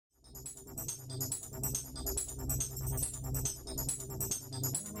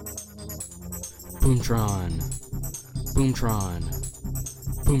Boomtron. Boomtron.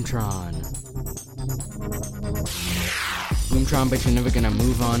 Boomtron. Boomtron, but you're never gonna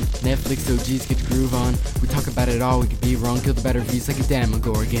move on. Netflix OGs get the groove on. We talk about it all, we could be wrong. Kill the better views like a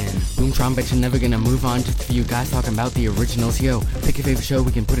Demogorgon. Boomtron, but you're never gonna move on. Just a few guys talking about the originals. Yo, pick your favorite show,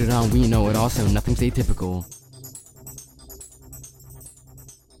 we can put it on. We know it also, nothing's atypical.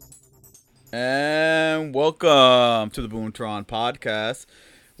 And welcome to the Boomtron podcast.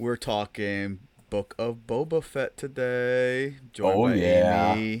 We're talking Book of Boba Fett today. Joined by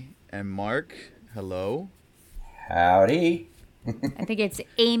Amy and Mark. Hello. Howdy. I think it's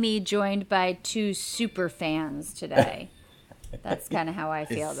Amy joined by two super fans today. That's kind of how I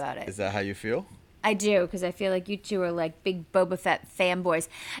feel about it. Is that how you feel? I do, because I feel like you two are like big Boba Fett fanboys.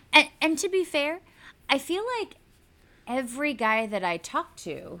 And to be fair, I feel like every guy that I talk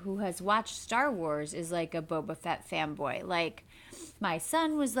to who has watched Star Wars is like a Boba Fett fanboy. Like, my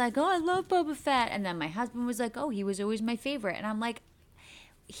son was like, oh, I love Boba Fett. And then my husband was like, oh, he was always my favorite. And I'm like,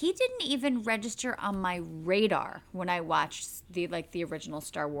 he didn't even register on my radar when I watched the original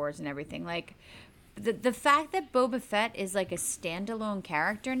Star Wars and everything. Like, the fact that Boba Fett is like a standalone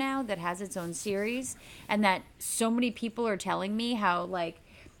character now that has its own series, and that so many people are telling me how like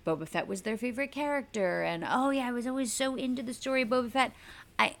Boba Fett was their favorite character, and oh yeah, I was always so into the story of Boba Fett.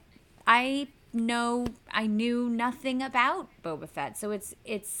 I knew nothing about Boba Fett, so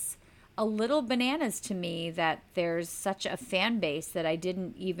it's a little bananas to me that there's such a fan base that I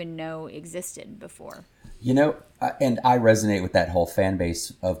didn't even know existed before. You know, and I resonate with that whole fan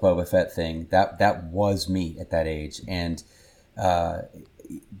base of Boba Fett thing. That was me at that age, and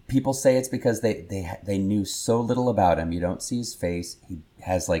people say it's because they knew so little about him. You don't see his face. He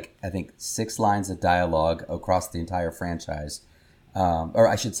has like I think 6 lines of dialogue across the entire franchise, or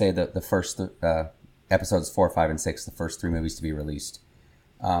I should say the first episodes 4, 5, and 6, the first 3 movies to be released.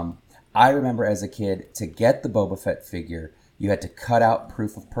 I remember as a kid, to get the Boba Fett figure, you had to cut out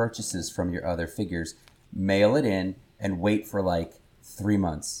proof of purchases from your other figures, mail it in, and wait for like 3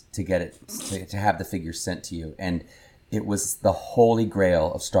 months to get it, to have the figure sent to you. And it was the holy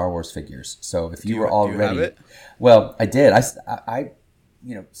grail of Star Wars figures. So if you were already, do you have it? Well, I did. I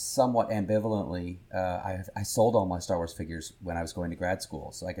somewhat ambivalently, I sold all my Star Wars figures when I was going to grad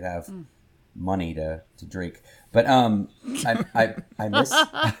school, so I could have money to drink. But I miss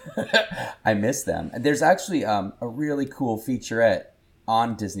I miss them. And there's actually a really cool featurette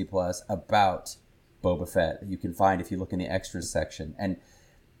on Disney Plus about Boba Fett that you can find if you look in the extras section. And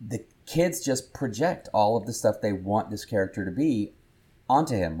the kids just project all of the stuff they want this character to be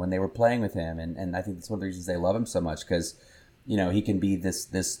onto him when they were playing with him. And I think that's one of the reasons they love him so much, because you know, he can be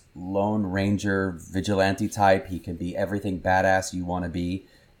this Lone Ranger vigilante type. He can be everything badass you want to be.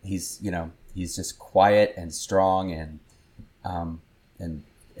 He's just quiet and strong, and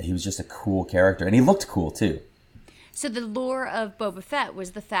he was just a cool character, and he looked cool too. So the lure of Boba Fett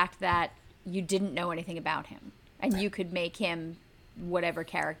was the fact that you didn't know anything about him, and you could make him whatever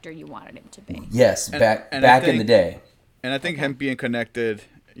character you wanted him to be. Yes, back in the day. And I think him being connected,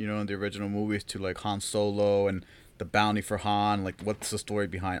 in the original movies to like Han Solo and the bounty for Han, like what's the story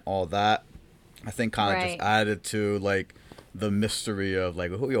behind all that, I think kind of just added to like the mystery of like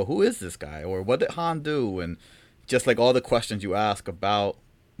who is this guy, or what did Han do, and just like all the questions you ask about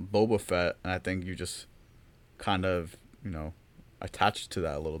Boba Fett. And I think you just kind of attached to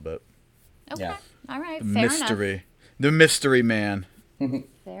that a little bit. Okay, yeah. All right, The mystery man.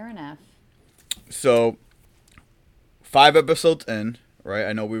 Fair enough. So 5 episodes in, right?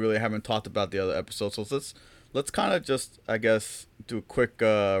 I know we really haven't talked about the other episodes, so let's kind of just, I guess, do a quick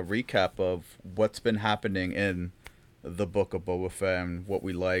recap of what's been happening in the Book of Boba Fett and what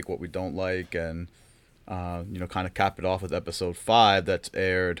we like, what we don't like, and kind of cap it off with episode 5 that's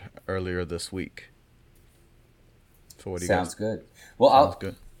aired earlier this week. So what do you Sounds guys? good. Well, Sounds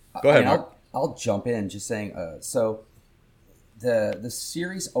good. Go ahead, Mark. I'll jump in just saying. So the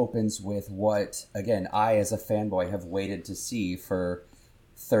series opens with what, again, I as a fanboy have waited to see for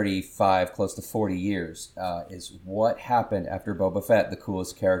 35, close to 40 years, is what happened after Boba Fett, the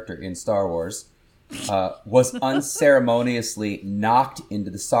coolest character in Star Wars, was unceremoniously knocked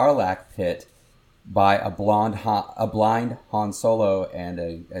into the Sarlacc pit by a blind Han Solo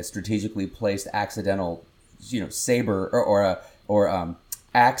and a strategically placed accidental, saber or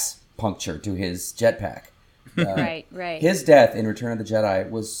axe puncture to his jetpack. Right. His death in Return of the Jedi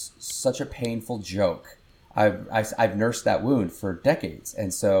was such a painful joke. I've nursed that wound for decades,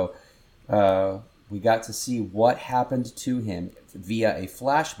 and so we got to see what happened to him via a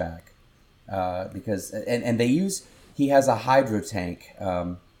flashback, because he has a hydro tank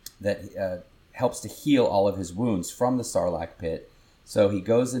that helps to heal all of his wounds from the Sarlacc pit. So he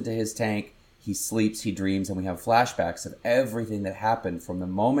goes into his tank, he sleeps, he dreams, and we have flashbacks of everything that happened from the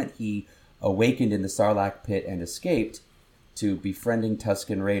moment he awakened in the Sarlacc pit and escaped to befriending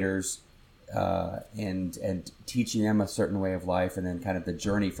Tusken Raiders and teaching them a certain way of life, and then kind of the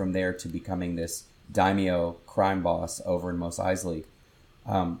journey from there to becoming this daimyo crime boss over in Mos Eisley.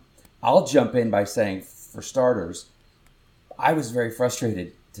 I'll jump in by saying, for starters, I was very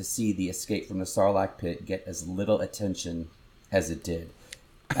frustrated to see the escape from the Sarlacc pit get as little attention as it did.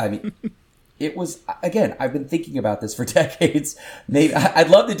 I mean, it was, again, I've been thinking about this for decades. Maybe I'd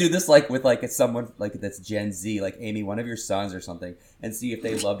love to do this with someone like that's Gen Z, like Amy, one of your sons or something, and see if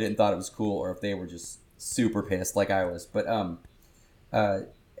they loved it and thought it was cool, or if they were just super pissed like I was. But I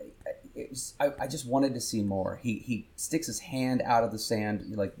just wanted to see more. He sticks his hand out of the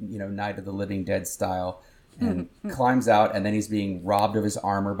sand, like, Night of the Living Dead style, and climbs out, and then he's being robbed of his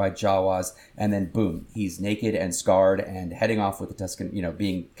armor by Jawas, and then boom, he's naked and scarred and heading off with the Tusken,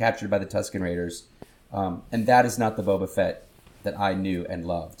 being captured by the Tusken Raiders. And that is not the Boba Fett that I knew and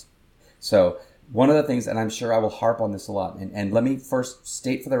loved. So one of the things, and I'm sure I will harp on this a lot, and let me first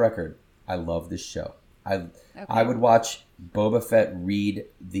state for the record, I love this show. I would watch Boba Fett read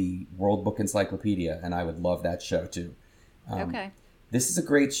the World Book Encyclopedia, and I would love that show too. Okay. This is a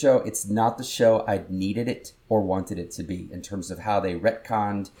great show. It's not the show I needed it or wanted it to be in terms of how they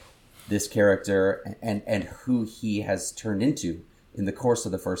retconned this character and who he has turned into in the course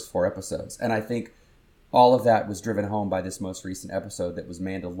of the first 4 episodes. And I think all of that was driven home by this most recent episode that was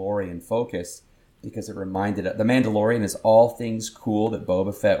Mandalorian focused, because it reminded the Mandalorian is all things cool that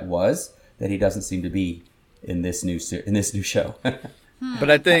Boba Fett was, that he doesn't seem to be in this new show. But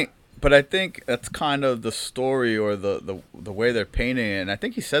I think that's kind of the story, or the way they're painting it. And I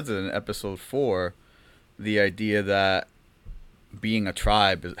think he says it in episode 4, the idea that having a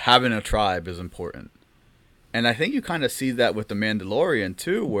tribe is important. And I think you kind of see that with the Mandalorian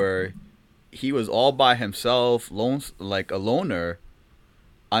too, where he was all by himself, like a loner,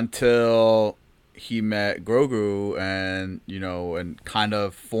 until he met Grogu and kind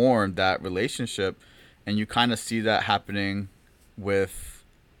of formed that relationship. And you kind of see that happening with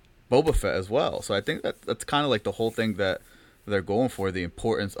Boba Fett as well. So I think that's kind of like the whole thing that they're going for, the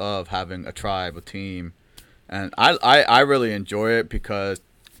importance of having a tribe, a team. And I really enjoy it because,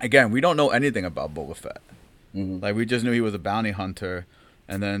 again, we don't know anything about Boba Fett. Mm-hmm. Like, we just knew he was a bounty hunter.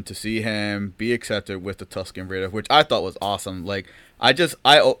 And then to see him be accepted with the Tusken Raider, which I thought was awesome. Like,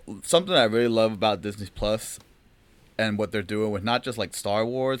 something I really love about Disney Plus and what they're doing with not just like Star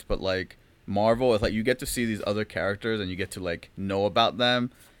Wars, but like Marvel, is like you get to see these other characters and you get to like know about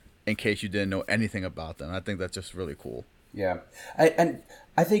them in case you didn't know anything about them. I think that's just really cool. Yeah.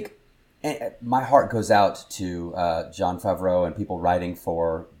 I think my heart goes out to Jon Favreau and people writing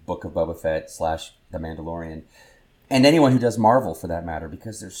for Book of Boba Fett / The Mandalorian, and anyone who does Marvel for that matter,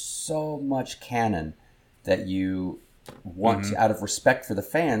 because there's so much canon that you want to, out of respect for the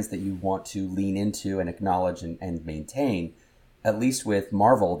fans, that you want to lean into and acknowledge and maintain. At least with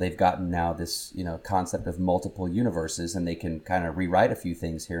Marvel, they've gotten now this, concept of multiple universes, and they can kind of rewrite a few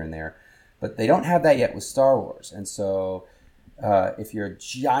things here and there. But they don't have that yet with Star Wars. And so if you're a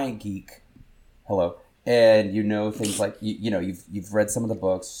giant geek, and you know things like, you've read some of the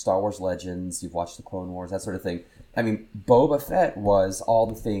books, Star Wars Legends, you've watched the Clone Wars, that sort of thing. I mean, Boba Fett was all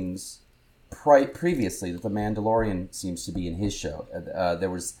the things previously that the Mandalorian seems to be in his show. There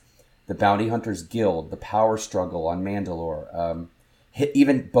was the Bounty Hunters Guild, the power struggle on Mandalore,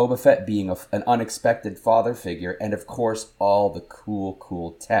 even Boba Fett being an unexpected father figure, and of course all the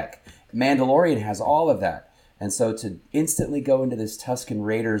cool tech. Mandalorian has all of that. And so to instantly go into this Tusken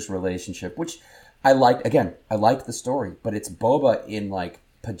Raiders relationship, which I liked the story, but it's Boba in like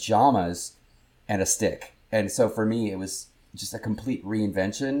pajamas and a stick. And so for me, it was just a complete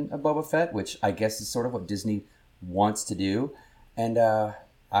reinvention of Boba Fett, which I guess is sort of what Disney wants to do. And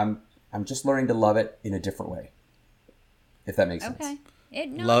I'm just learning to love it in a different way, if that makes sense. Okay. It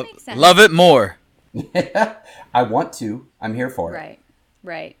makes sense. Love it more. I want to. I'm here for it.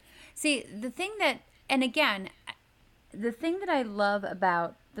 Right. See, the thing that I love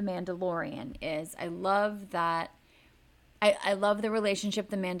about The Mandalorian is I love that I love the relationship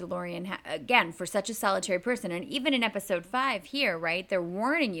the Mandalorian again, for such a solitary person. And even in episode 5 here, right, they're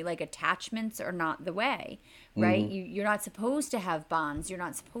warning you, like, attachments are not the way, right? Mm-hmm. You're not supposed to have bonds. You're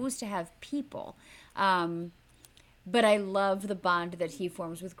not supposed to have people. But I love the bond that he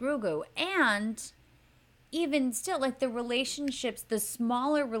forms with Grogu. And even still, like, the relationships, the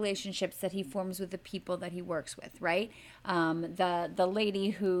smaller relationships that he forms with the people that he works with, right? The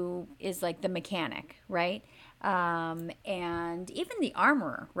lady who is like the mechanic, right? and even the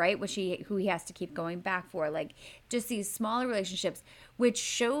armorer, right? Who he has to keep going back for, like just these smaller relationships, which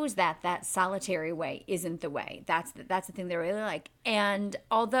shows that that solitary way isn't the way. That's the thing they really like. And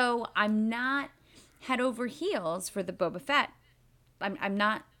although I'm not head over heels for the Boba Fett, I'm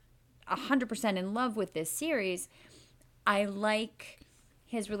not 100% in love with this series. I like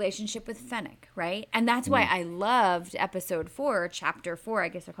his relationship with Fennec, right? And that's why I loved episode 4, chapter 4, I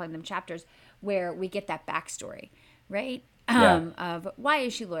guess they're calling them chapters, where we get that backstory, right? Of why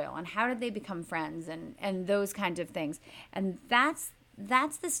is she loyal and how did they become friends and those kinds of things. And that's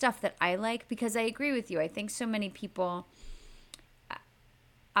the stuff that I like, because I agree with you. I think so many people,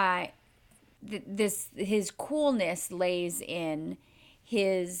 his coolness lays in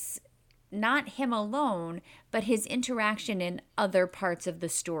his, not him alone, but his interaction in other parts of the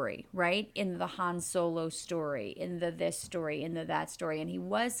story, right? In the Han Solo story, in the this story, in the that story. And he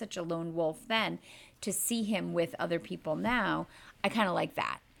was such a lone wolf then. To see him with other people now, I kind of like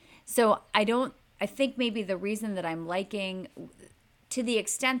that. So I think maybe the reason that I'm liking, to the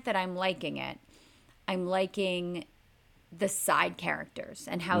extent that I'm liking it, I'm liking the side characters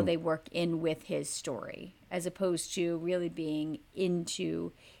and how they work in with his story, as opposed to really being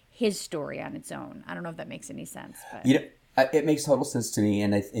into his story on its own. I don't know if that makes any sense, but it makes total sense to me.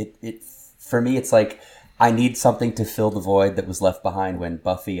 And it for me, it's like I need something to fill the void that was left behind when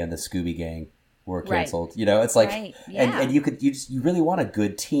Buffy and the Scooby Gang were canceled. Right. You know, it's like, right. Yeah. and you really want a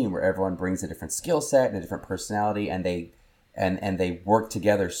good team where everyone brings a different skill set and a different personality, and they work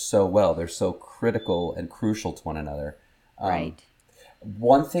together so well. They're so critical and crucial to one another. Right.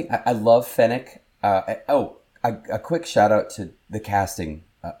 One thing I love Fennec. A quick shout out to the casting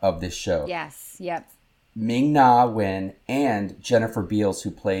of this show. Yes. Yep. Ming-Na Wen and Jennifer Beals, who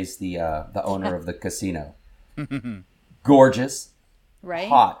plays the owner of the casino. Gorgeous. Right.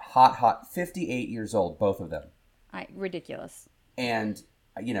 Hot. 58 years old, both of them. Ridiculous. And,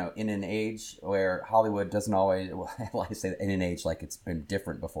 you know, in an age where Hollywood doesn't always, well, I say that in an age like it's been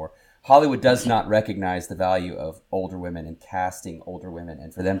different before, Hollywood does not recognize the value of older women and casting older women.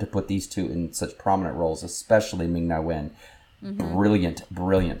 And for them to put these two in such prominent roles, especially Ming-Na Wen, brilliant.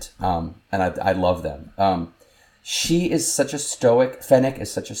 And I love them. She is such a stoic, Fennec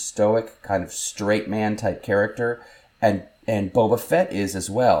is such a stoic, kind of straight man type character. And Boba Fett is as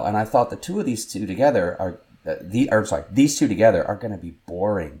well. And I thought the two of these two together are, these two together are going to be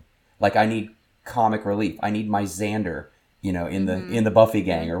boring. Like, I need comic relief. I need my Xander, you know, in the Buffy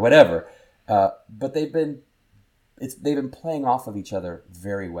gang or whatever. But they've been playing off of each other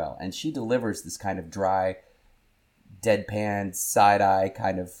very well. And she delivers this kind of dry, deadpan, side-eye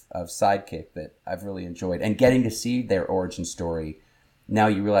kind of sidekick that I've really enjoyed. And getting to see their origin story, now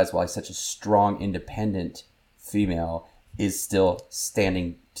you realize why such a strong, independent female is still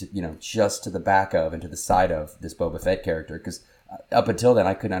standing to, you know, just to the back of and to the side of this Boba Fett character. Because up until then,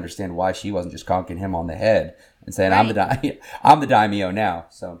 I couldn't understand why she wasn't just conking him on the head and saying, right. I'm the daimyo now.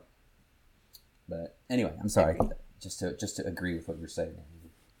 So, but anyway, I'm sorry, just to agree with what you're saying.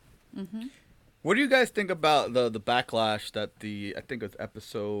 Mm-hmm. What do you guys think about the backlash that I think it was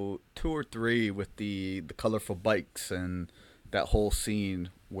episode 2 or 3 with the colorful bikes and that whole scene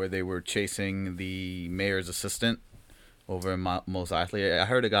where they were chasing the mayor's assistant over in Mos Eisley? I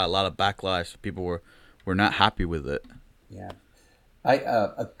heard it got a lot of backlash. People were not happy with it. Yeah.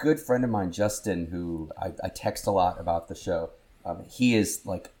 A good friend of mine, Justin, who I text a lot about the show, he is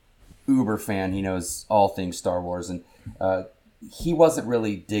like uber fan. He knows all things Star Wars, and he wasn't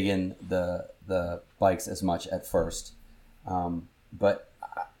really digging the bikes as much at first, but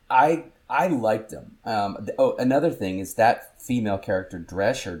I liked them. Another thing is that female character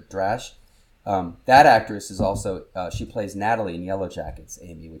Drash. That actress is also she plays Natalie in Yellow Jackets,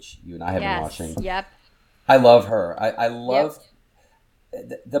 Amy, which you and I have been watching. Yep. I love her. I love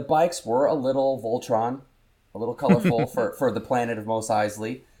the bikes were a little Voltron, a little colorful for the planet of Mos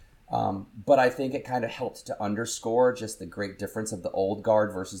Eisley. But I think it kind of helped to underscore just the great difference of the old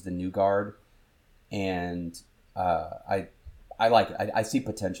guard versus the new guard. And I like it. I see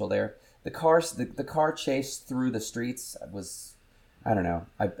potential there. The car chase through the streets was, I don't know.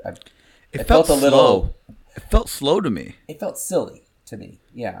 It felt a little. It felt slow to me. It felt silly to me.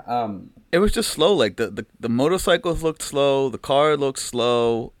 Yeah. It was just slow. Like the motorcycles looked slow. The car looked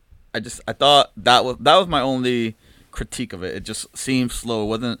slow. I thought that was my only critique of it. It just seemed slow. It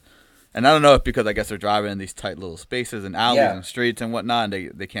wasn't. And I don't know if because I guess they're driving in these tight little spaces and alleys and streets and whatnot,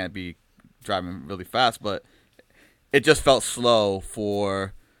 and they can't be driving really fast, but it just felt slow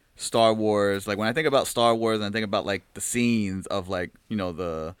for Star Wars. Like when I think about Star Wars and I think about like the scenes of like, you know,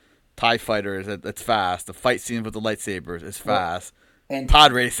 the TIE fighters, it's fast. The fight scene with the lightsabers is fast. And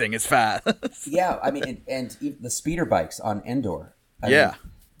pod racing is fast. yeah, I mean, and the speeder bikes on Endor. I Yeah.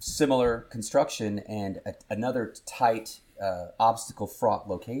 mean, similar construction and another tight, obstacle fraught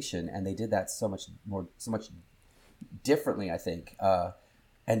location, and they did that so much differently, I think.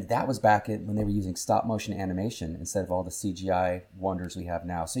 And that was back when they were using stop motion animation instead of all the CGI wonders we have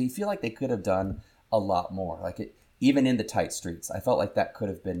now. So you feel like they could have done a lot more. Even in the tight streets, I felt like that could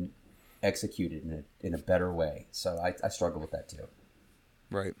have been executed in a better way. So I struggle with that too.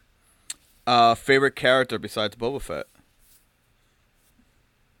 Right. Favorite character besides Boba Fett?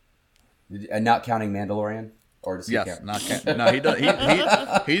 And not counting Mandalorian, or does he Yes, count? no, he does.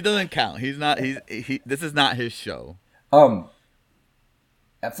 He doesn't count. He's not. This is not his show. For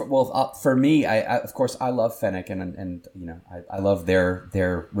me, I of course I love Fennec, and I love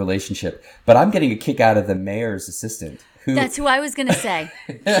their relationship. But I'm getting a kick out of the mayor's assistant. That's who I was gonna say.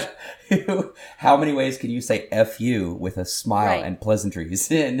 How many ways can you say "f you" with a smile Right. and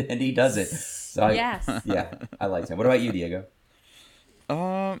pleasantries, and he does it. So Yes. Yeah, I like him. What about you, Diego?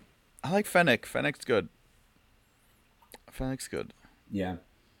 I like Fennec. Fennec's good. Yeah,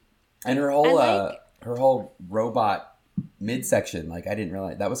 and her whole robot midsection, I didn't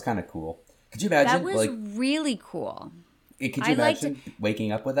realize that was kind of cool. Could you imagine? That was really cool. Could you imagine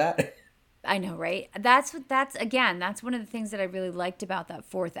waking up with that? I know, right? That's one of the things that I really liked about that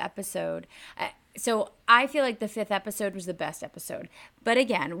fourth episode. So I feel like the fifth episode was the best episode. But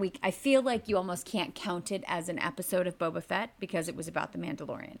again, I feel like you almost can't count it as an episode of Boba Fett because it was about the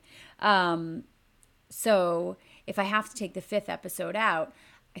Mandalorian. So if I have to take the fifth episode out,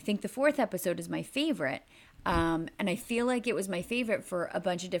 I think the fourth episode is my favorite. And I feel like it was my favorite for a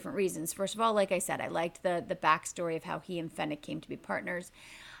bunch of different reasons. First of all, like I said, I liked the backstory of how he and Fennec came to be partners.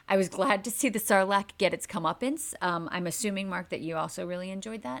 I was glad to see the Sarlacc get its comeuppance. I'm assuming, Mark, that you also really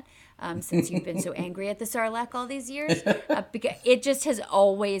enjoyed that since you've been so angry at the Sarlacc all these years. Because it just has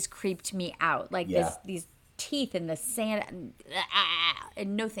always creeped me out. These teeth in the sand.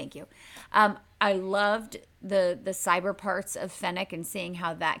 And no thank you. I loved the cyber parts of Fennec and seeing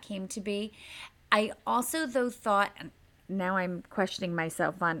how that came to be. I also, though, thought, now I'm questioning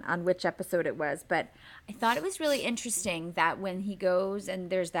myself on which episode it was, but I thought it was really interesting that when he goes and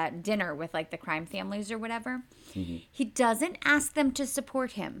there's that dinner with the crime families or whatever, he doesn't ask them to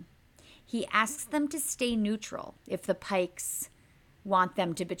support him. He asks them to stay neutral if the Pikes want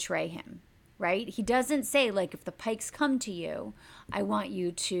them to betray him, right? He doesn't say, if the Pikes come to you, I want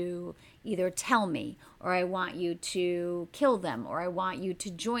you to either tell me, or I want you to kill them, or I want you to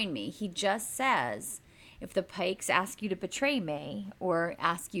join me. He just says, if the Pikes ask you to betray me or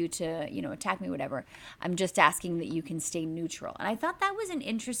ask you to, attack me, whatever, I'm just asking that you can stay neutral. And I thought that was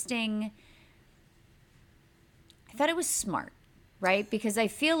I thought it was smart, right? Because I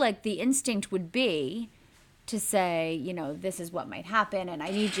feel like the instinct would be to say, this is what might happen and I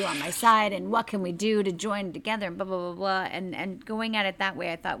need you on my side and what can we do to join together and blah, blah, blah, blah. And going at it that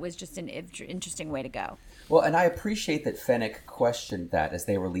way, I thought was just an interesting way to go. Well, and I appreciate that Fennec questioned that as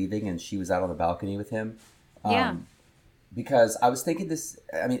they were leaving and she was out on the balcony with him. Yeah. Because I was thinking this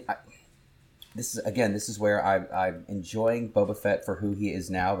is where I'm enjoying Boba Fett for who he is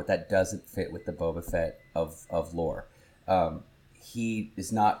now, but that doesn't fit with the Boba Fett of lore. He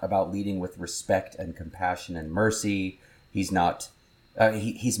is not about leading with respect and compassion and mercy. He's not.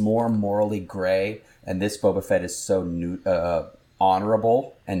 He's more morally gray, and this Boba Fett is so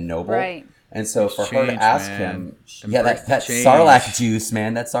honorable and noble. Right. And so for her to ask him, Embrace that change. Sarlacc juice,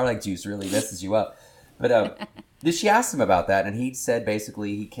 man, that Sarlacc juice really messes you up. But she asked him about that, and he said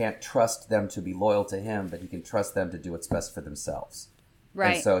basically he can't trust them to be loyal to him, but he can trust them to do what's best for themselves.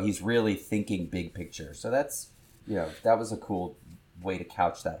 Right. And so he's really thinking big picture. So that's, that was a cool way to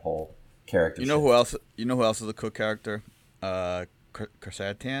couch that whole character. You know who else? You know who else is a cool character?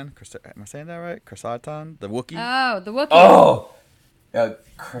 Krrsantan. Am I saying that right? Krrsantan, the Wookiee. Oh, the Wookiee. Oh,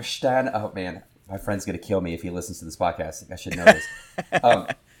 Krrsantan. Oh man, my friend's gonna kill me if he listens to this podcast. I should know this.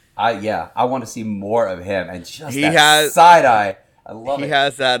 I want to see more of him and just side eye. I love it. He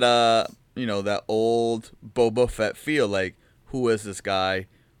has that that old Boba Fett feel. Like, who is this guy?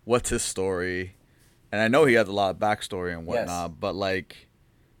 What's his story? And I know he has a lot of backstory and whatnot, but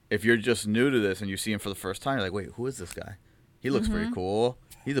if you're just new to this and you see him for the first time, you're like, wait, who is this guy? He looks pretty cool.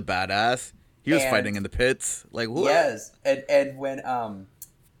 He's a badass. He was fighting in the pits. Like, what? Yes, and when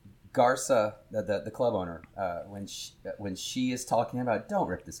Garza, the club owner, when she is talking about, don't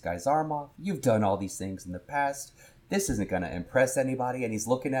rip this guy's arm off. You've done all these things in the past. This isn't going to impress anybody. And he's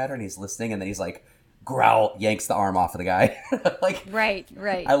looking at her and he's listening, and then he's like, growl, yanks the arm off of the guy. Right.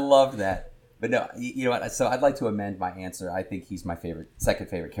 I loved that. But no, you know what? So I'd like to amend my answer. I think he's my second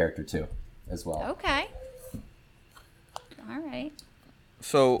favorite character too, as well. Okay. All right.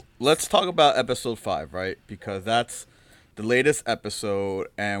 So let's talk about episode 5, right? Because that's the latest episode,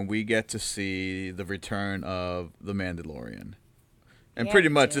 and we get to see the return of the Mandalorian. And Yeah, pretty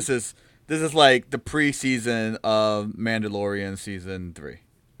we much do. this is like the preseason of Mandalorian season 3,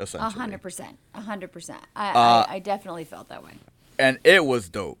 essentially. 100%. 100%. Uh, I definitely felt that way. and it was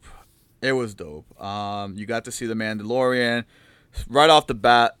dope. It was dope. You got to see the Mandalorian right off the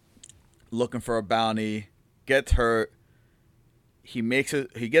bat, looking for a bounty, gets hurt. He makes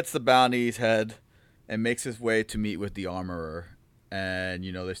it. He gets the bounty's head, and makes his way to meet with the armorer. And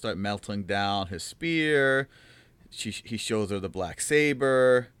they start melting down his spear. He shows her the black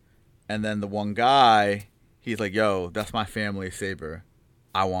saber, and then the one guy, he's like, "Yo, that's my family saber.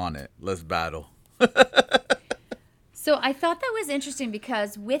 I want it. Let's battle." So I thought that was interesting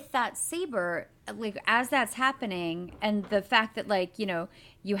because with that saber, like as that's happening, and the fact that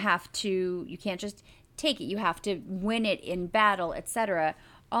you can't just take it, you have to win it in battle, etc.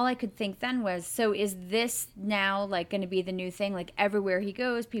 All I could think then was, so is this now like going to be the new thing? Like everywhere he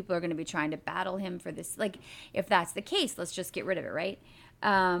goes, people are going to be trying to battle him for this. Like if that's the case, let's just get rid of it, right?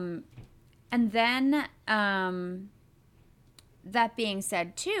 And then that being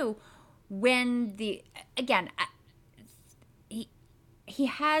said, too, when he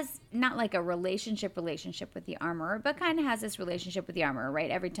has not like a relationship with the armorer, but kind of has this relationship with the armorer,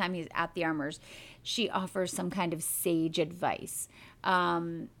 right? Every time he's at the armorer's, she offers some kind of sage advice,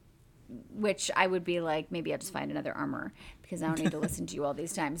 which I would be like, maybe I'll just find another armorer because I don't need to listen to you all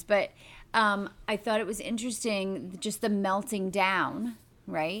these times. But I thought it was interesting, just the melting down,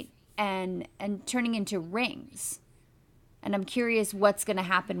 right? And turning into rings. And I'm curious what's going to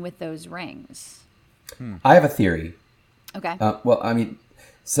happen with those rings. I have a theory. Okay. Well, I mean,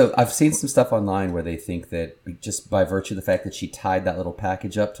 so I've seen some stuff online where they think that just by virtue of the fact that she tied that little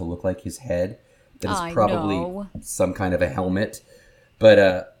package up to look like his head, that it's probably some kind of a helmet.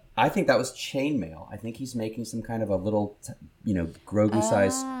 But I think that was chainmail. I think he's making some kind of a little,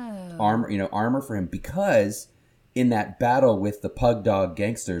 Grogu-sized armor for him, because in that battle with the pug dog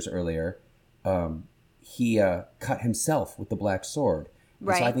gangsters earlier, he cut himself with the black sword.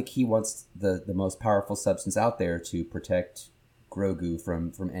 Right. So I think he wants the most powerful substance out there to protect Grogu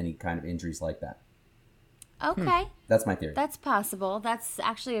from any kind of injuries like that. Okay. That's my theory. That's possible. That's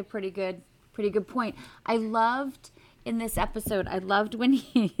actually a pretty good point. I loved in this episode, when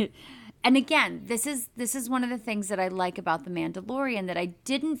he and again, this is one of the things that I like about The Mandalorian that I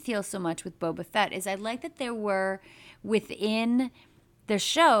didn't feel so much with Boba Fett, is I like that there were within the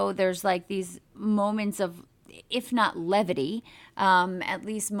show, there's like these moments of, if not levity, at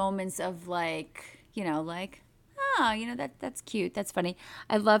least moments of that's cute, that's funny.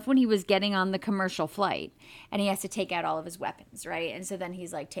 I love when he was getting on the commercial flight and he has to take out all of his weapons, right? And so then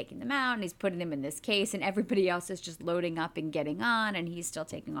he's like taking them out and he's putting them in this case, and everybody else is just loading up and getting on, and he's still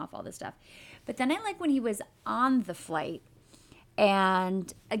taking off all this stuff. But then I like when he was on the flight,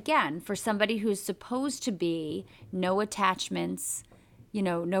 and again, for somebody who's supposed to be no attachments,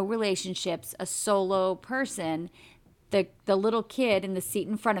 no relationships, a solo person, the little kid in the seat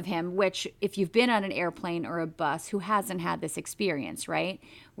in front of him, which if you've been on an airplane or a bus, who hasn't had this experience, right?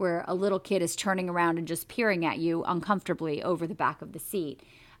 Where a little kid is turning around and just peering at you uncomfortably over the back of the seat.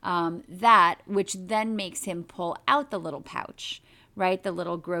 That, which then makes him pull out the little pouch, right? The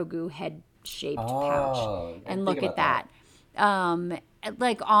little Grogu head-shaped pouch. And look at that.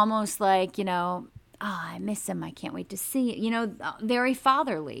 Like almost like, I miss him. I can't wait to see it. Very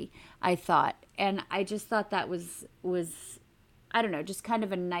fatherly, I thought. And I just thought that was I don't know, just kind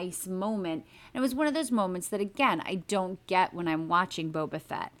of a nice moment. And it was one of those moments that, again, I don't get when I'm watching Boba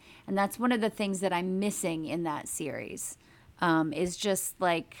Fett. And that's one of the things that I'm missing in that series, is just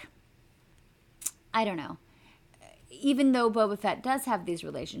like, I don't know. Even though Boba Fett does have these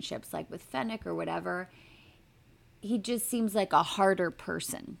relationships, like with Fennec or whatever, he just seems like a harder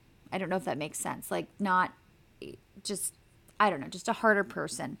person. I don't know if that makes sense. Like, not just, I don't know, just a harder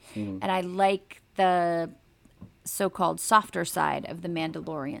person. Mm-hmm. And I like the so-called softer side of the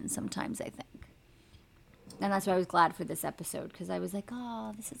Mandalorian sometimes, I think. And that's why I was glad for this episode, because I was like,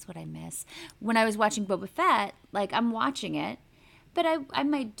 oh, this is what I miss. When I was watching Boba Fett, like, I'm watching it, but I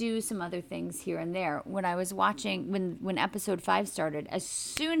might do some other things here and there. When I was watching, when episode 5 started, as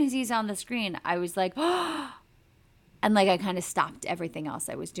soon as he's on the screen, I was like, oh, and like I kind of stopped everything else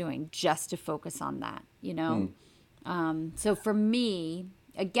I was doing just to focus on that, So for me,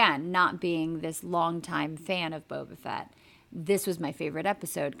 again, not being this longtime fan of Boba Fett, this was my favorite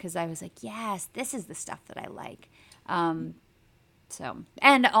episode because I was like, yes, this is the stuff that I like. And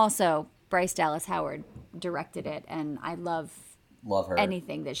also Bryce Dallas Howard directed it, and I love her,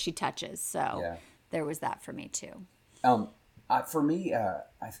 anything that she touches. So There was that for me too. For me,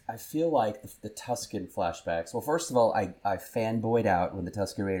 I feel like the Tusken flashbacks. Well, first of all, I fanboyed out when the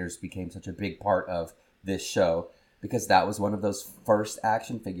Tusken Raiders became such a big part of this show because that was one of those first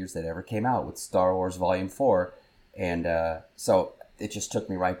action figures that ever came out with Star Wars Volume 4. And so it just took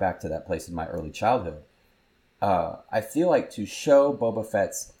me right back to that place in my early childhood. I feel like to show Boba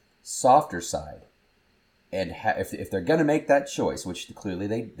Fett's softer side, and if they're going to make that choice, which clearly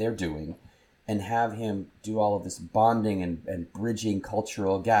they're doing, and have him do all of this bonding and bridging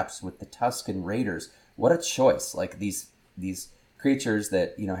cultural gaps with the Tusken Raiders. What a choice. Like these creatures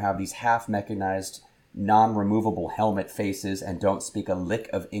that, have these half mechanized, non-removable helmet faces and don't speak a lick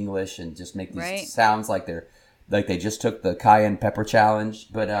of English and just make these sounds like they just took the cayenne pepper challenge.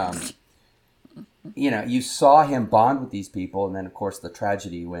 But, you saw him bond with these people. And then, of course, the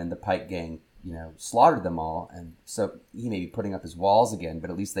tragedy when the Pike gang, slaughtered them all. And so he may be putting up his walls again, but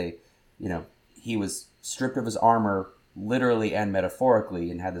at least they, he was stripped of his armor literally and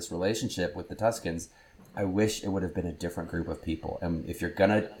metaphorically and had this relationship with the Tuskens. I wish it would have been a different group of people. And if you're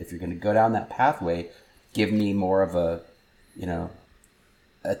gonna go down that pathway, give me more of a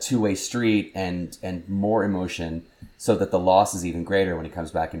two-way street and more emotion, so that the loss is even greater when he comes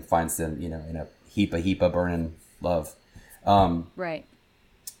back and finds them, in a heap of burning love. Right.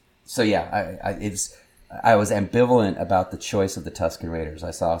 So yeah, I was ambivalent about the choice of the Tusken Raiders. I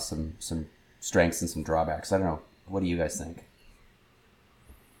saw some strengths and some drawbacks. I don't know. What do you guys think?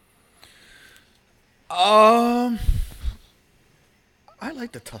 I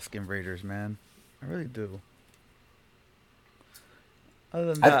like the Tusken Raiders, man. I really do.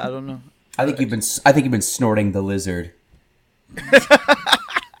 Other than that, I don't know. I think you've been snorting the lizard.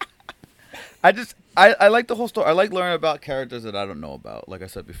 I like the whole story. I like learning about characters that I don't know about. Like I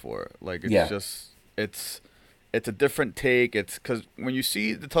said before, like it's a different take. It's because when you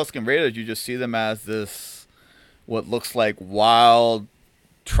see the Tusken Raiders, you just see them as this what looks like wild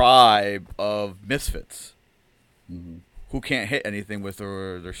tribe of misfits who can't hit anything with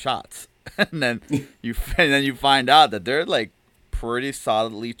their shots, and then you find out that they're like pretty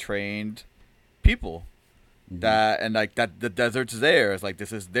solidly trained people. That the desert's theirs. Like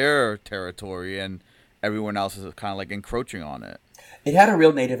this is their territory, and everyone else is kind of like encroaching on it. It had a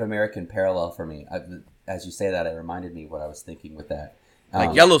real Native American parallel for me. As you say that, it reminded me what I was thinking with that.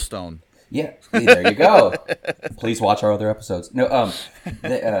 Like Yellowstone. Yeah, there you go. Please watch our other episodes. That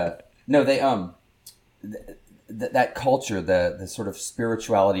culture, the sort of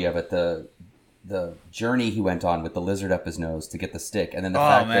spirituality of it, the journey he went on with the lizard up his nose to get the stick, and then the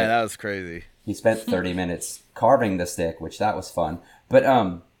fact that was crazy. He spent 30 minutes carving the stick, which that was fun. But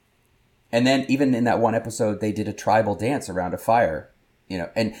and then even in that one episode, they did a tribal dance around a fire,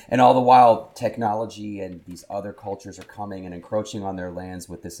 and all the while technology and these other cultures are coming and encroaching on their lands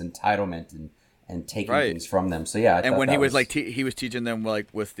with this entitlement and taking things from them. So yeah, and when he was like he was teaching them like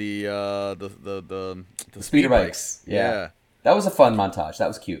with the speeder bikes. Yeah, that was a fun montage. That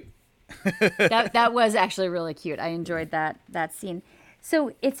was cute. that was actually really cute. I enjoyed that scene.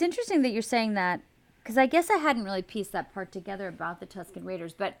 So it's interesting that you're saying that, because I guess I hadn't really pieced that part together about the Tusken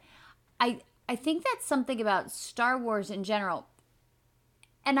Raiders, but I think that's something about Star Wars in general.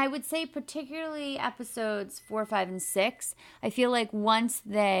 And I would say particularly episodes 4, 5, and 6, I feel like once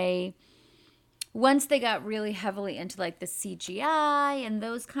they got really heavily into like the CGI and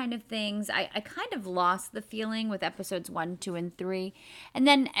those kind of things, I kind of lost the feeling with episodes 1, 2, and 3. And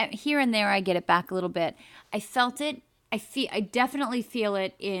then here and there I get it back a little bit. I felt it. I definitely feel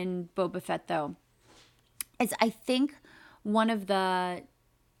it in Boba Fett, though. As I think one of the,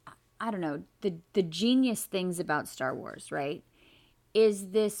 I don't know, the genius things about Star Wars, right, is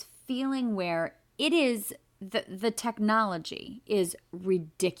this feeling where it is, the technology is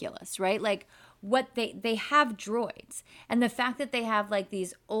ridiculous, right? Like what they have droids, and the fact that they have like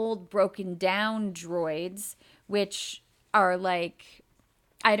these old broken down droids, which are like,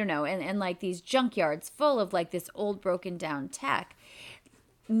 I don't know, and like these junkyards full of like this old broken down tech,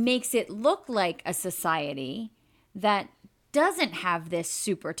 makes it look like a society that doesn't have this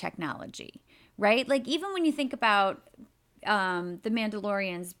super technology, right? Like even when you think about the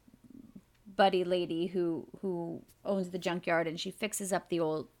Mandalorian's buddy lady who owns the junkyard and she fixes up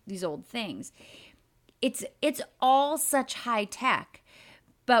these old things, it's all such high tech.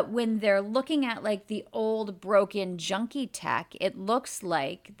 But when they're looking at like the old broken junky tech, it looks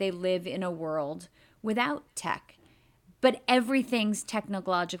like they live in a world without tech. But everything's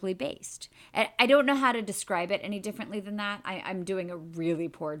technologically based. And I don't know how to describe it any differently than that. I'm doing a really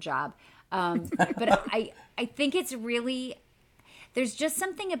poor job. But I think it's really, there's just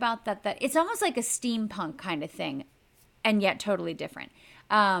something about that it's almost like a steampunk kind of thing, and yet totally different.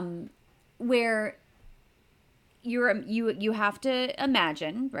 Where you have to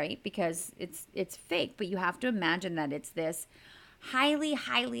imagine, right? Because it's fake, but you have to imagine that it's this highly,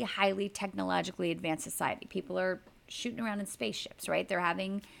 highly, highly technologically advanced society. People are shooting around in spaceships, right? They're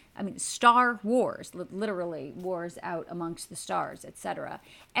having, I mean, star wars, literally wars out amongst the stars, etc.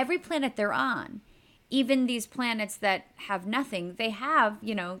 Every planet they're on, even these planets that have nothing, they have,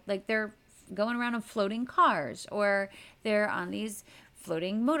 like they're going around on floating cars, or they're on these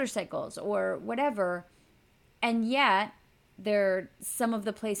floating motorcycles or whatever. And yet, some of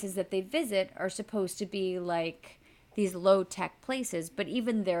the places that they visit are supposed to be like these low-tech places, but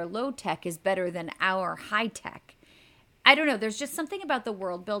even their low-tech is better than our high-tech. I don't know. There's just something about the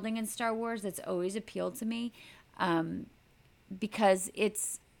world building in Star Wars that's always appealed to me, because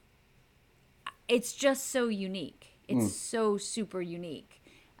it's just so unique. It's so super unique,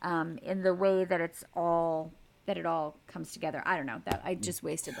 in the way that it all comes together. I don't know. That I just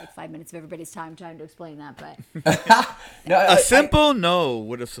wasted like 5 minutes of everybody's time trying to explain that, but A simple no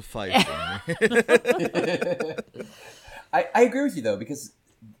would have sufficed. I agree with you though, because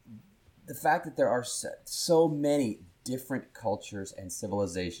the fact that there are so many different cultures and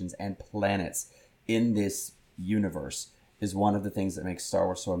civilizations and planets in this universe is one of the things that makes Star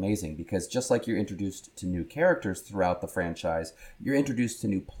Wars so amazing. Because just like you're introduced to new characters throughout the franchise, you're introduced to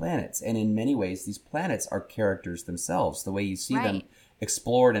new planets, and in many ways these planets are characters themselves, the way you see them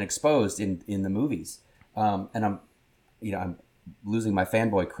explored and exposed in the movies. And I'm losing my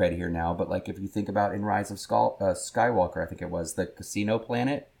fanboy cred here now, but like if you think about in Rise of Skywalker, I think it was the casino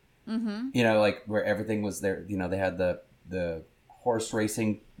planet, like where everything was there. They had the horse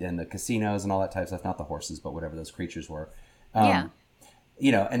racing and the casinos and all that type of stuff, not the horses, but whatever those creatures were. And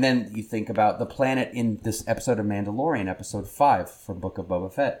then you think about the planet in this episode of Mandalorian, episode 5 from Book of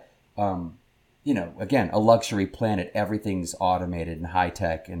Boba Fett. Again, a luxury planet, everything's automated and high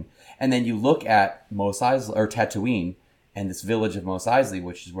tech. And then you look at Mos Eisley, or Tatooine, and this village of Mos Eisley,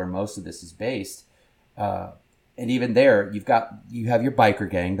 which is where most of this is based. And even there, you have your biker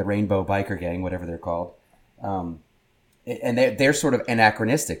gang, the Rainbow Biker Gang, whatever they're called. And they're sort of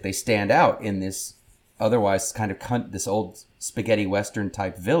anachronistic. They stand out in this otherwise kind of this old spaghetti western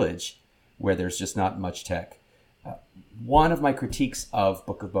type village where there's just not much tech. One of my critiques of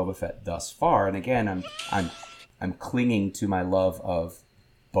Book of Boba Fett thus far, and again, I'm clinging to my love of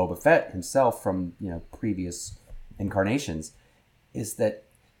Boba Fett himself from previous incarnations, is that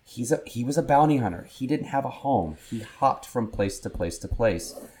he was a bounty hunter. He didn't have a home. He hopped from place to place to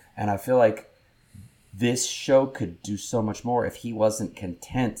place, and I feel like this show could do so much more if he wasn't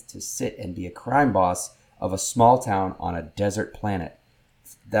content to sit and be a crime boss of a small town on a desert planet.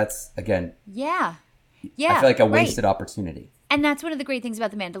 That's, again, yeah, I feel like a wasted opportunity. And that's one of the great things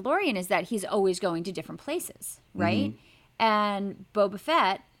about The Mandalorian is that he's always going to different places, right? And Boba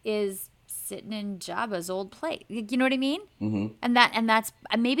Fett is sitting in Jabba's old place. You know what I mean? And that's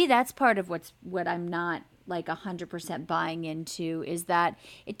maybe that's part of what I'm not like 100% buying into, is that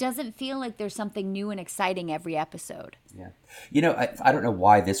it doesn't feel like there's something new and exciting every episode. Yeah. I don't know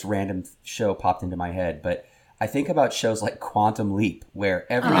why this random show popped into my head, but I think about shows like Quantum Leap, where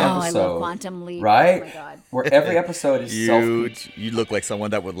every episode... I love Quantum Leap. Right? Oh my God. Where every episode is You look like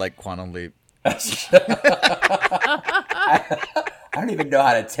someone that would like Quantum Leap. I don't even know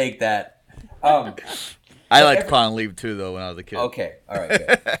how to take that. I liked Quantum Leap too, though, when I was a kid. Okay. All right,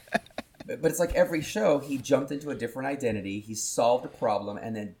 good. But it's like every show, he jumped into a different identity, he solved a problem,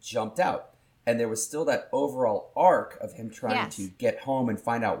 and then jumped out. And there was still that overall arc of him trying to get home and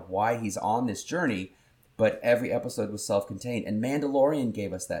find out why he's on this journey, but every episode was self-contained. And Mandalorian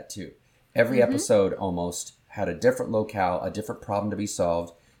gave us that too. Every episode almost had a different locale, a different problem to be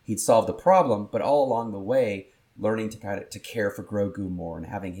solved. He'd solved the problem, but all along the way, learning to care for Grogu more and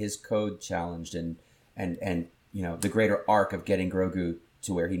having his code challenged and the greater arc of getting Grogu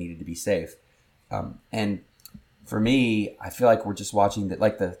to where he needed to be safe. And for me, I feel like we're just watching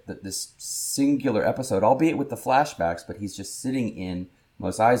this singular episode, albeit with the flashbacks, but he's just sitting in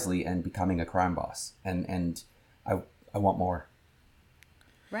Mos Eisley and becoming a crime boss. And I want more.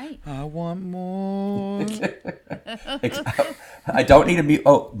 Right. I want more. I don't need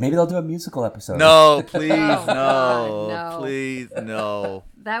maybe they'll do a musical episode. No, please, God, no. Please, no.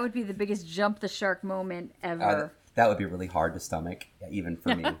 That would be the biggest jump the shark moment ever. That would be really hard to stomach, even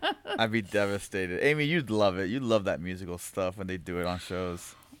for me. I'd be devastated. Amy, you'd love it. You'd love that musical stuff when they do it on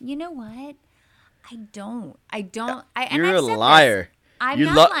shows. You know what? I don't. You're a liar. I'm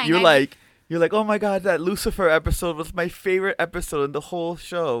not lying. You're like, oh my God, that Lucifer episode was my favorite episode in the whole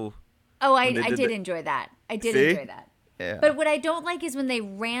show. Oh, I did enjoy that. I did enjoy that. Yeah. But what I don't like is when they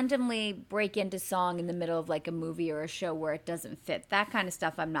randomly break into song in the middle of like a movie or a show where it doesn't fit. That kind of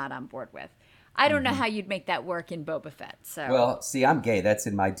stuff I'm not on board with. I don't know how you'd make that work in Boba Fett. So Well, see, I'm gay. That's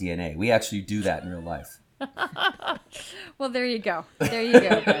in my DNA. We actually do that in real life. well, there you go. There you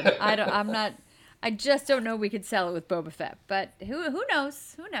go. Ben. I'm not. I just don't know we could sell it with Boba Fett, but who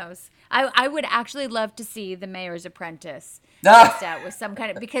knows? Who knows? I would actually love to see The Mayor's Apprentice test out with some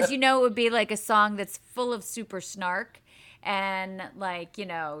kind of, because it would be like a song that's full of super snark and like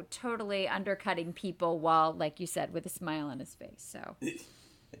totally undercutting people while, like you said, with a smile on his face. So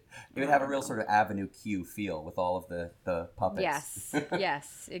It would have a real sort of Avenue Q feel with all of the puppets.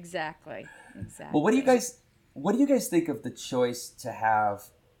 Yes, exactly. Well, what do you guys think of the choice to have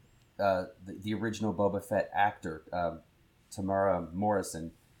the original Boba Fett actor, Tamara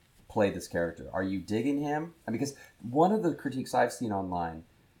Morrison, play this character? Are you digging him? Because one of the critiques I've seen online,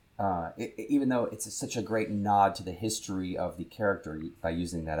 even though it's such a great nod to the history of the character by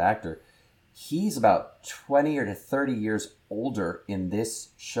using that actor, he's about 20 or to 30 years older in this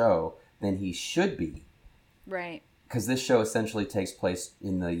show than he should be. Right. Because this show essentially takes place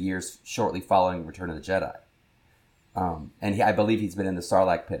in the years shortly following Return of the Jedi. And I believe he's been in the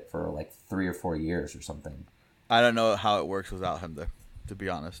Sarlacc pit for like 3 or 4 years or something. I don't know how it works without him there, to be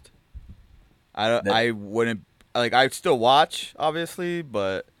honest. I wouldn't, like, I'd still watch, obviously,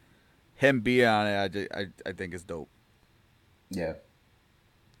 but him being on it, I think is dope. Yeah.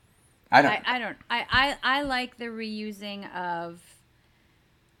 I don't. I like the reusing of,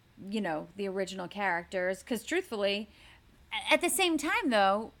 the original characters, because truthfully, at the same time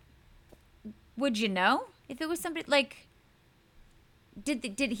though, would you know if it was somebody like?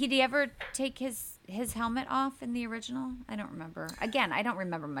 Did he ever take his helmet off in the original? I don't remember. Again, I don't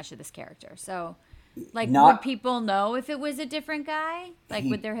remember much of this character, so like, would people know if it was a different guy? Like,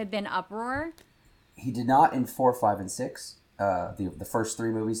 would there have been uproar? He did not in 4, 5, and 6. The first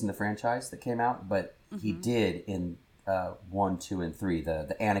 3 movies in the franchise that came out, but he did in 1, 2, and 3,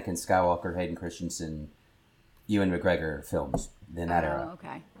 the Anakin Skywalker, Hayden Christensen, Ewan McGregor films in that era.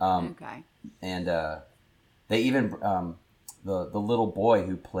 Okay. Okay. And they even the little boy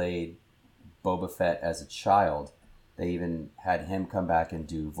who played Boba Fett as a child, they even had him come back and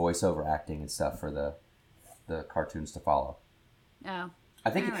do voiceover acting and stuff for the cartoons to follow. Oh. I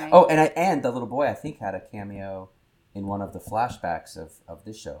think. Right. Oh, and the little boy I think had a cameo in one of the flashbacks of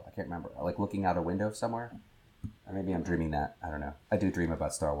this show. I can't remember. Like looking out a window somewhere. Or maybe I'm dreaming that. I don't know. I do dream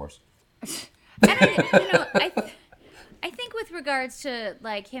about Star Wars. And I think with regards to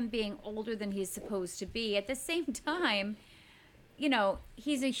like him being older than he's supposed to be, at the same time,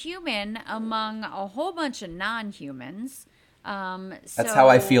 he's a human among a whole bunch of non-humans. That's how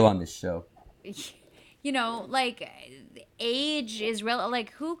I feel on this show. Like age is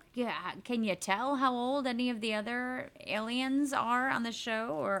like who can you tell how old any of the other aliens are on the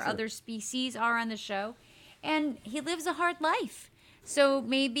show or other species are on the show, and he lives a hard life. So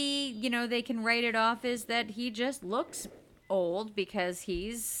maybe they can write it off as that he just looks old because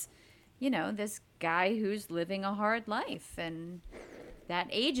he's this guy who's living a hard life, and that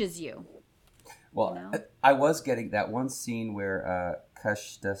ages you. Well, I was getting that one scene where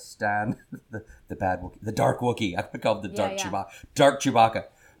Kashtastan, the bad Wookiee, the dark Wookiee, I would call him the dark Chewbacca,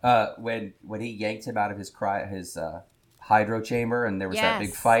 when he yanked him out of his hydro chamber and there was that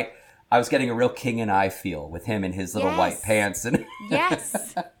big fight. I was getting a real King and I feel with him in his little white pants. And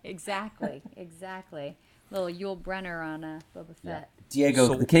Yes, exactly. Little Yul Brenner on Boba Fett. Yeah.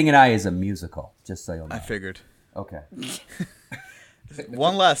 Diego, The King and I is a musical, just so you'll know. I figured. Okay.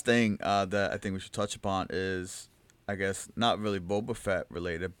 One last thing that I think we should touch upon is, I guess, not really Boba Fett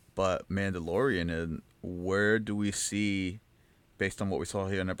related, but Mandalorian. And where do we see, based on what we saw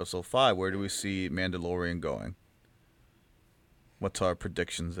here in Episode 5, where do we see Mandalorian going? What's our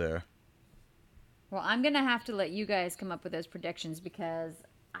predictions there? Well, I'm going to have to let you guys come up with those predictions because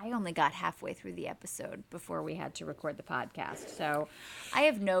I only got halfway through the episode before we had to record the podcast. So I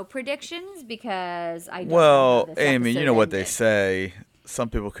have no predictions because I don't know how this Amy, you know what they ended. say. Some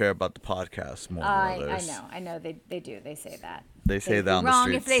people care about the podcast more than others. I know. They do. They say that. They say They'd that on be the wrong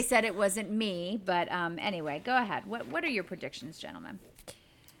streets. if they said it wasn't me. But anyway, go ahead. What are your predictions, gentlemen?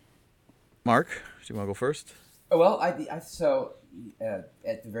 Mark, do you want to go first? Well, so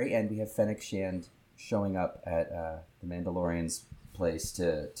at the very end, we have Fennec Shand showing up at the Mandalorian's place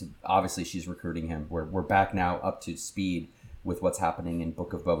to obviously she's recruiting him. We're back now up to speed with what's happening in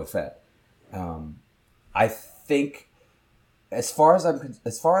Book of Boba Fett. I think, as far as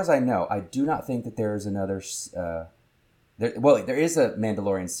I know, I do not think that there is another. There is a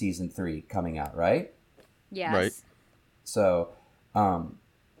Mandalorian season 3 coming out, right? Yes. Right. So,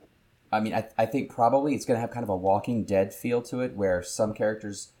 I mean, I think probably it's going to have kind of a Walking Dead feel to it, where some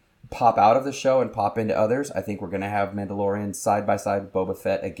characters pop out of the show and pop into others. I think we're going to have Mandalorian side by side with Boba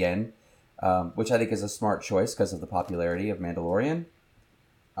Fett again. which I think is a smart choice because of the popularity of Mandalorian.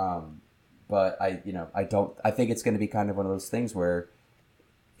 But I think it's going to be kind of one of those things where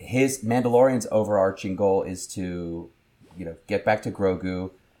his Mandalorian's overarching goal is to, get back to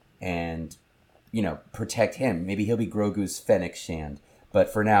Grogu and, protect him. Maybe he'll be Grogu's Fennec Shand.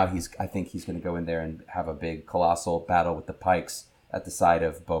 But for now, I think he's going to go in there and have a big colossal battle with the Pikes at the side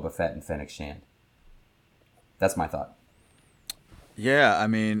of Boba Fett and Fennec Shand. That's my thought. Yeah, I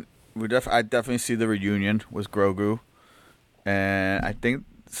mean, I definitely see the reunion with Grogu, and I think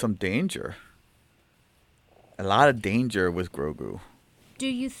some danger. A lot of danger with Grogu. Do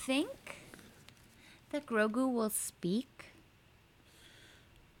you think that Grogu will speak?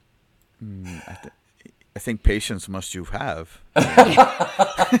 I think patience must you have.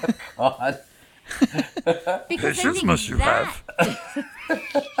 God. Because Patience must you have.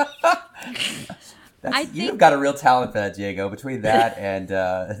 You've got a real talent for that, Diego. Between that and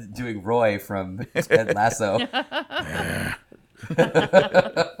doing Roy from Ted Lasso.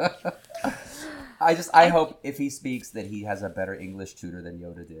 I hope if he speaks that he has a better English tutor than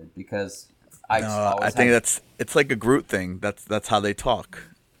Yoda did, because it's like a Groot thing. That's how they talk.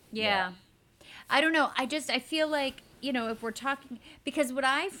 Yeah. I don't know. I feel like, if we're talking, because what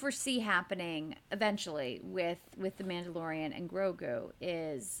I foresee happening eventually with the Mandalorian and Grogu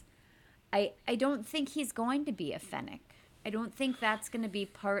is I don't think he's going to be a Fennec. I don't think that's going to be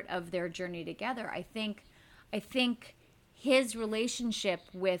part of their journey together. I think his relationship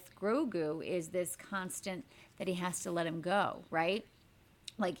with Grogu is this constant that he has to let him go, right?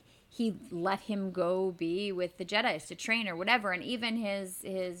 Like, he let him go be with the Jedis to train or whatever. And even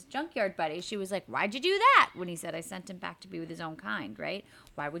his junkyard buddy, she was like, why'd you do that? When he said, I sent him back to be with his own kind, right?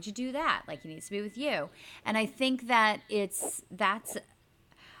 Why would you do that? Like, he needs to be with you. And I think that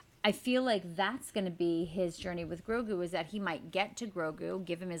I feel like that's going to be his journey with Grogu, is that he might get to Grogu,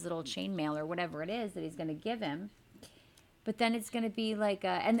 give him his little chainmail or whatever it is that he's going to give him. But then it's going to be like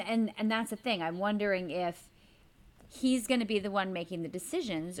and that's the thing. I'm wondering if he's going to be the one making the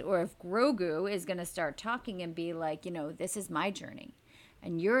decisions, or if Grogu is going to start talking and be like, this is my journey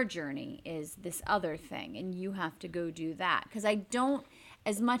and your journey is this other thing and you have to go do that. Because I don't,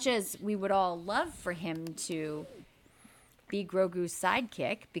 as much as we would all love for him to be Grogu's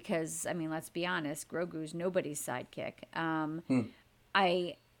sidekick, because, I mean, let's be honest, Grogu's nobody's sidekick.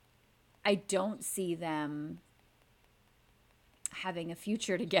 I don't see them having a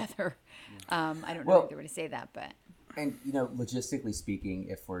future together. I don't know if they were to say that, but... And, logistically speaking,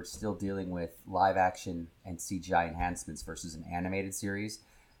 if we're still dealing with live action and CGI enhancements versus an animated series,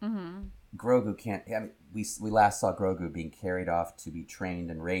 Grogu can't... I mean, we last saw Grogu being carried off to be trained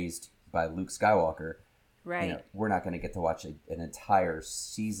and raised by Luke Skywalker. Right. We're not going to get to watch an entire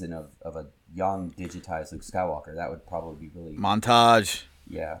season of a young, digitized Luke Skywalker. That would probably be really... Montage.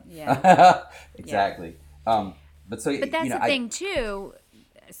 Yeah. Exactly. Yeah. But that's the thing, too...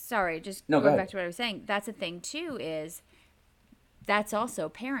 Sorry, just going back to what I was saying. That's the thing, too, is that's also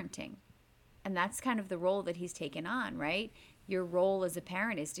parenting. And that's kind of the role that he's taken on, right? Your role as a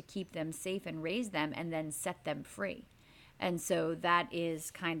parent is to keep them safe and raise them and then set them free. And so that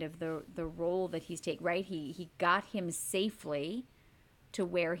is kind of the role that he's taken, right? He got him safely to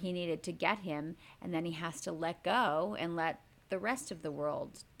where he needed to get him, and then he has to let go and let the rest of the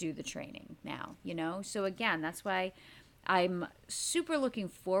world do the training now, So again, that's why... I'm super looking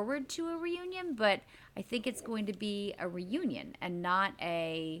forward to a reunion, but I think it's going to be a reunion and not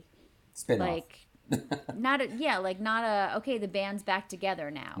a spin-off. Not a okay, the band's back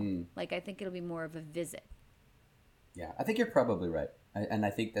together now. Like, I think it'll be more of a visit. Yeah, I think you're probably right. And I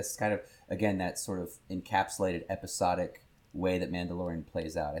think that's kind of, again, that sort of encapsulated episodic way that Mandalorian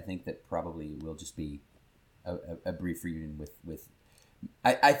plays out. I think that probably will just be a brief reunion with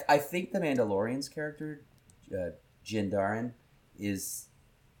I think the Mandalorian's character, Jin Darin, is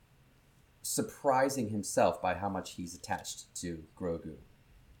surprising himself by how much he's attached to Grogu.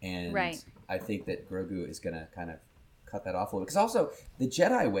 And I think that Grogu is going to kind of cut that off a little. Because also, the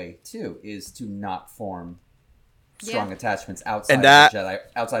Jedi way, too, is to not form strong attachments outside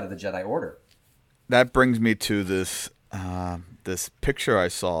of the Jedi Order. That brings me to this this picture I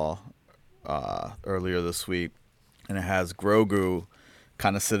saw earlier this week. And it has Grogu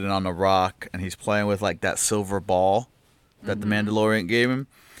kind of sitting on a rock, and he's playing with like that silver ball that the Mandalorian gave him,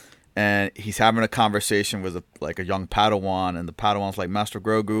 and he's having a conversation with a young Padawan, and the Padawan's like, Master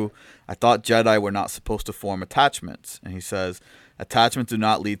Grogu, I thought Jedi were not supposed to form attachments. And he says, attachments do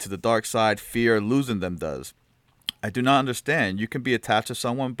not lead to the dark side, fear losing them does. I do not understand. You can be attached to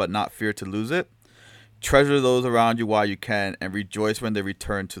someone but not fear to lose it. Treasure those around you while you can, and rejoice when they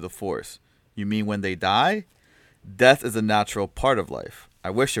return to the Force. You mean when they die? Death is a natural part of life. I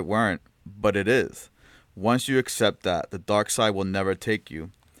wish it weren't, but it is. Once you accept that, the dark side will never take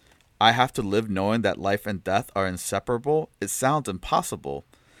you. I have to live knowing that life and death are inseparable. It sounds impossible.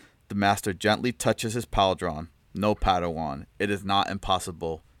 The master gently touches his pauldron. No, Padawan. It is not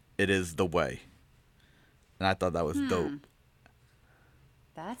impossible. It is the way. And I thought that was dope.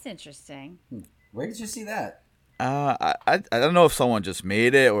 That's interesting. Where did you see that? I don't know if someone just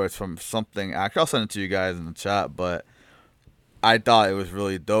made it or it's from something. Actually, I'll send it to you guys in the chat. But I thought it was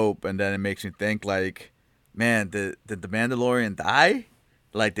really dope. And then it makes me think, like, man, did the Mandalorian die?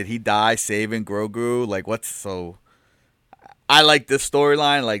 Like, did he die saving Grogu? Like, what's so... I like this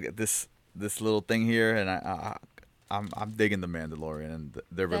storyline, like this little thing here, and I'm digging the Mandalorian and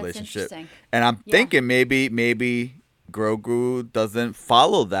their That's relationship. interesting. And I'm thinking maybe Grogu doesn't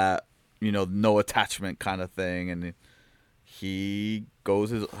follow that, no attachment kind of thing, and he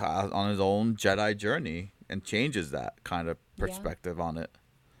goes on his own Jedi journey and changes that kind of perspective on it.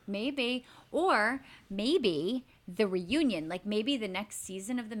 Maybe. Or maybe the reunion, like maybe the next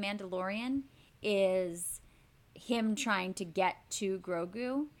season of The Mandalorian is him trying to get to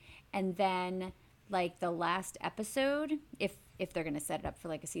Grogu, and then like the last episode, if they're going to set it up for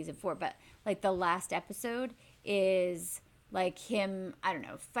like a season 4, but like the last episode is like him, I don't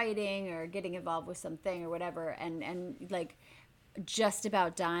know, fighting or getting involved with something or whatever, and like just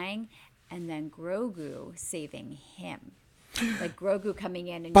about dying, and then Grogu saving him. Like Grogu coming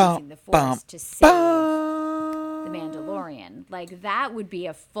in and using the Force to save the Mandalorian. Like that would be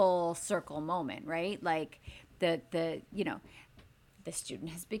a full circle moment, right? Like the student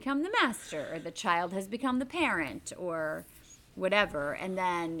has become the master, or the child has become the parent, or whatever. And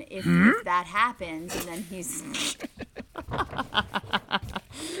then if that happens, and then he's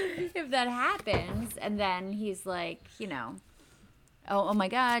if that happens, and then he's like, oh my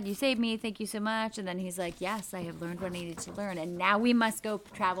God, you saved me, thank you so much. And then he's like, yes, I have learned what I needed to learn, and now we must go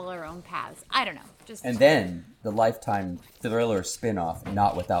travel our own paths. I don't know. And then the Lifetime thriller spin-off,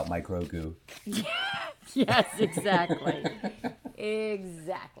 Not Without My Grogu. Yes, exactly.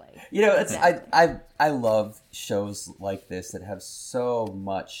 Exactly. It's I love shows like this that have so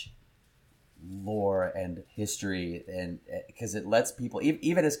much lore and history, and because it lets people,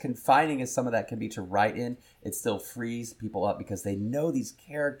 even as confining as some of that can be to write in, it still frees people up because they know these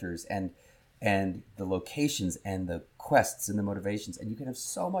characters and the locations and the quests and the motivations, and you can have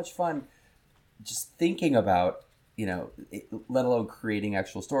so much fun just thinking about, let alone creating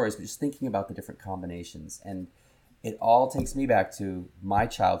actual stories, but just thinking about the different combinations. And it all takes me back to my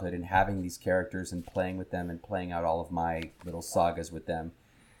childhood and having these characters and playing with them and playing out all of my little sagas with them.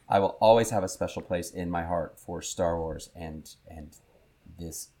 I will always have a special place in my heart for Star Wars and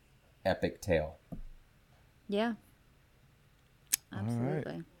this epic tale. Yeah.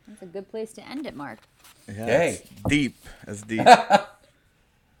 Absolutely. Right. That's a good place to end it, Mark. Yeah, Hey. It's deep. It's deep.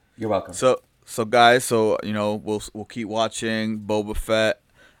 You're welcome. So guys, we'll keep watching Boba Fett.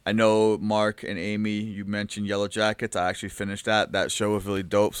 I know Mark and Amy, you mentioned Yellow Jackets. I actually finished that. That show was really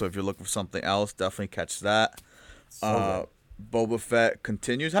dope. So if you're looking for something else, definitely catch that. Boba Fett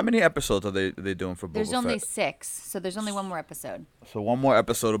continues. How many episodes are they doing for Boba Fett? There's only 6, so there's only one more episode. So one more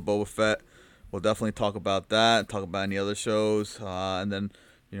episode of Boba Fett. We'll definitely talk about that, talk about any other shows. And then,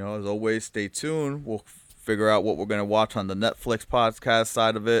 as always, stay tuned. We'll figure out what we're going to watch on the Netflix podcast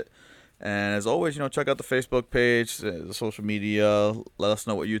side of it. And as always, check out the Facebook page, the social media. Let us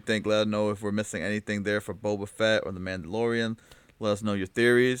know what you think. Let us know if we're missing anything there for Boba Fett or The Mandalorian. Let us know your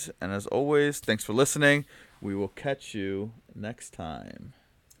theories. And as always, thanks for listening. We will catch you next time.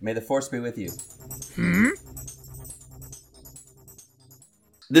 May the Force be with you.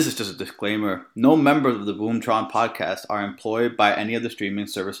 This is just a disclaimer. No members of the Boomtron podcast are employed by any of the streaming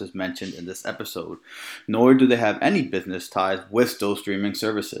services mentioned in this episode, nor do they have any business ties with those streaming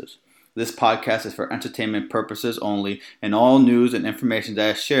services. This podcast is for entertainment purposes only, and all news and information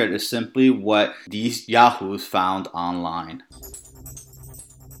that is shared is simply what these yahoos found online.